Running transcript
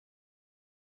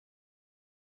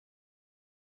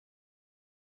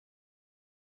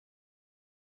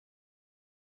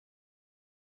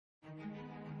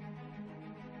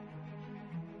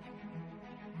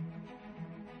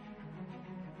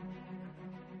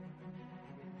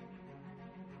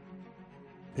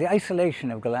The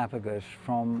isolation of Galapagos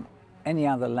from any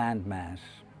other landmass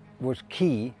was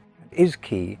key, is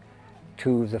key,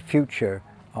 to the future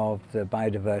of the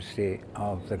biodiversity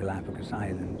of the Galapagos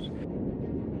Islands.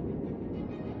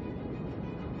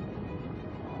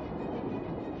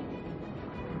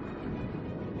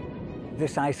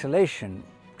 This isolation,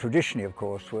 traditionally of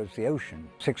course, was the ocean.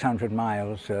 600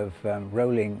 miles of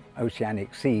rolling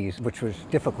oceanic seas, which was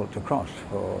difficult to cross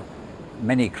for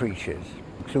many creatures,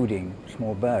 including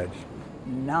small birds.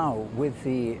 Now, with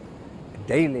the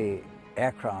daily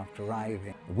aircraft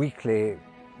arriving, weekly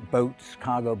boats,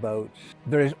 cargo boats,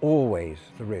 there is always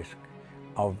the risk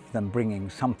of them bringing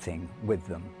something with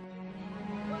them.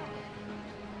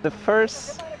 The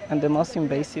first and the most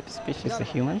invasive species are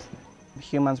humans.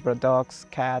 Humans brought dogs,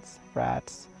 cats,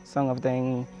 rats, some of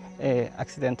them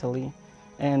accidentally,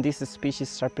 and these species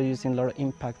start producing a lot of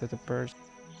impact on the birds.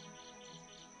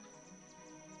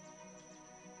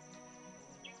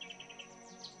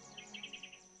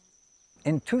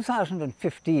 In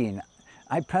 2015,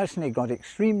 I personally got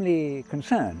extremely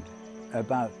concerned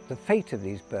about the fate of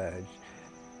these birds.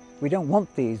 We don't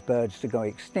want these birds to go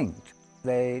extinct.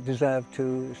 They deserve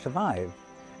to survive.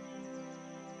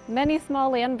 Many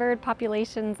small land bird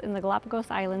populations in the Galapagos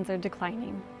Islands are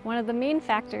declining. One of the main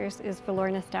factors is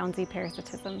Philornis downsii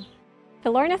parasitism.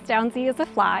 Philornis downsii is a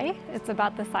fly. It's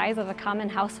about the size of a common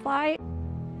housefly.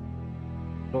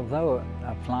 Although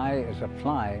a fly is a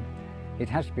fly, it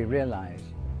has to be realized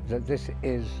that this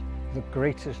is the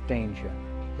greatest danger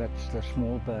that the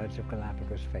small birds of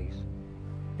Galapagos face.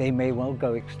 They may well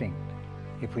go extinct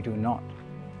if we do not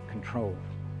control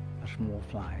a small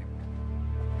fly.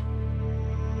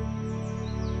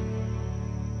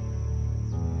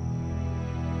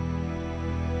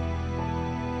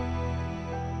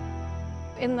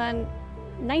 In the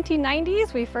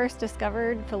 1990s, we first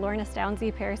discovered Philornis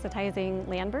downsii parasitizing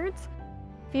land birds.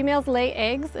 Females lay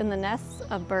eggs in the nests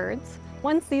of birds.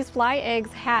 Once these fly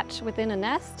eggs hatch within a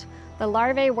nest, the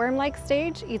larvae worm-like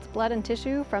stage eats blood and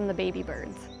tissue from the baby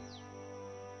birds.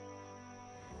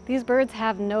 These birds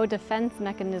have no defense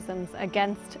mechanisms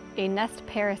against a nest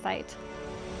parasite.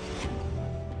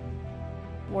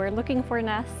 We're looking for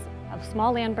nests of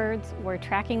small land birds. We're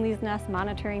tracking these nests,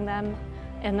 monitoring them,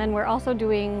 and then we're also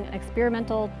doing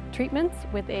experimental treatments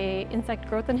with an insect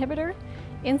growth inhibitor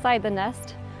inside the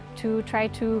nest to try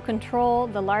to control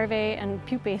the larvae and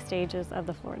pupae stages of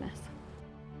the Philornis.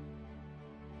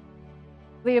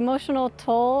 The emotional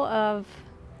toll of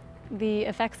the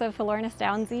effects of Philornis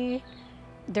downsii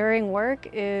during work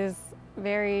is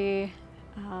very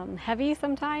heavy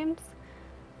sometimes.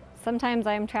 Sometimes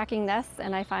I'm tracking nests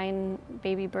and I find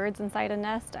baby birds inside a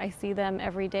nest. I see them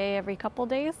every day, every couple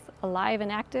days, alive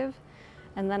and active,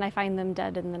 and then I find them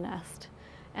dead in the nest.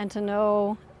 And to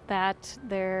know that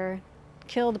they're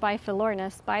killed by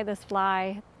Philornis, by this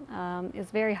fly,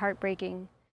 is very heartbreaking.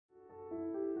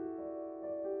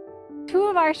 Two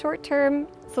of our short-term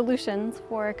solutions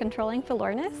for controlling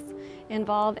Philornis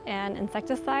involve an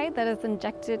insecticide that is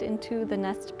injected into the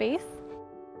nest base.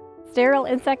 Sterile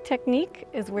insect technique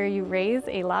is where you raise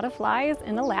a lot of flies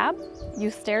in a lab.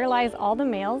 You sterilize all the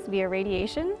males via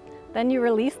radiation, then you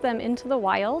release them into the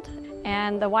wild,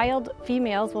 and the wild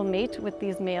females will mate with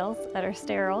these males that are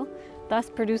sterile, thus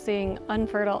producing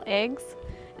unfertile eggs,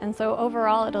 and so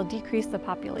overall it'll decrease the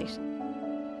population.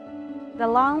 The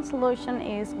long solution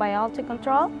is biology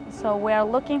control, so we are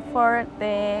looking for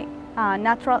the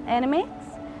natural enemies.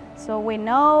 So we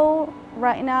know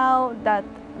right now that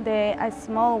a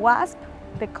small wasp,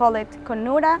 they call it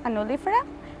Conura annulifera,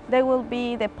 they will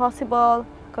be the possible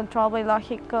control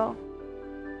biological.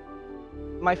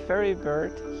 My favorite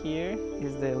bird here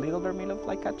is the little vermilion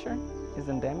flycatcher. It's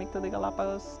endemic to the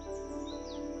Galapagos.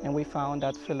 And we found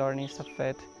that Philornis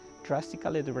affect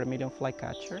drastically the vermilion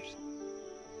flycatchers.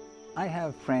 I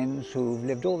have friends who've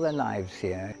lived all their lives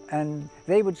here, and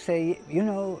they would say, you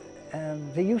know,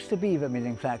 there used to be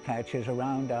vermilion flycatchers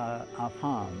around our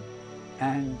farm,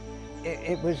 and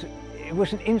it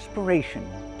was an inspiration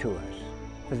to us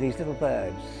for these little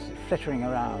birds flittering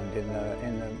around in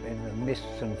the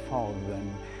mists and fog,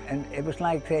 and it was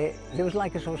like there was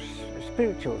like a sort of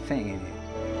spiritual thing in it.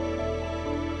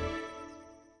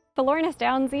 Philornis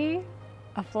downsii,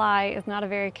 a fly, is not a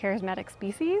very charismatic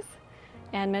species,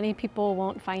 and many people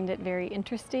won't find it very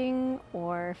interesting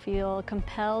or feel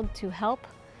compelled to help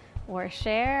or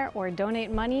share or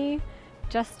donate money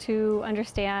just to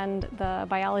understand the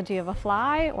biology of a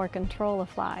fly or control a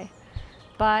fly.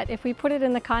 But if we put it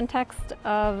in the context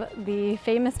of the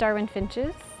famous Darwin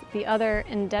finches the other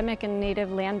endemic and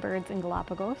native land birds in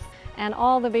Galapagos, and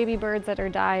all the baby birds that are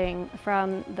dying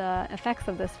from the effects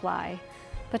of this fly.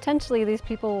 Potentially, these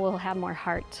people will have more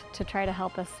heart to try to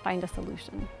help us find a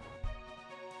solution.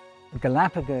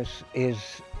 Galapagos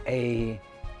is a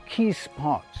key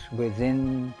spot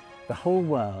within the whole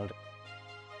world.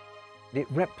 It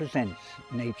represents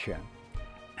nature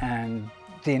and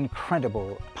the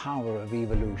incredible power of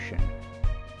evolution.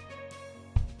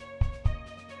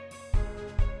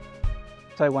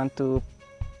 So I want to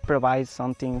provide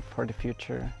something for the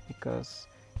future because,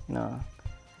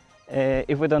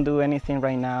 if we don't do anything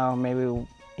right now, maybe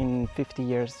in 50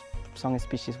 years, some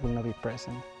species will not be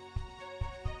present.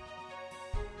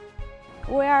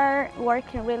 We are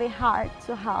working really hard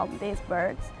to help these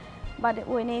birds, but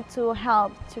we need to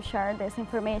help to share this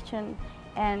information,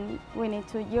 and we need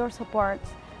your support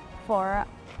for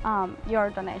your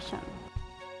donation.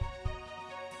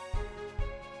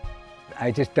 I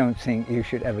just don't think you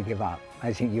should ever give up.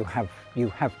 I think you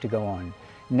have to go on.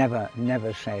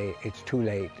 Never say it's too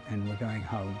late and we're going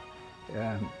home.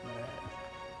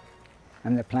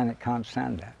 And the planet can't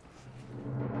stand that.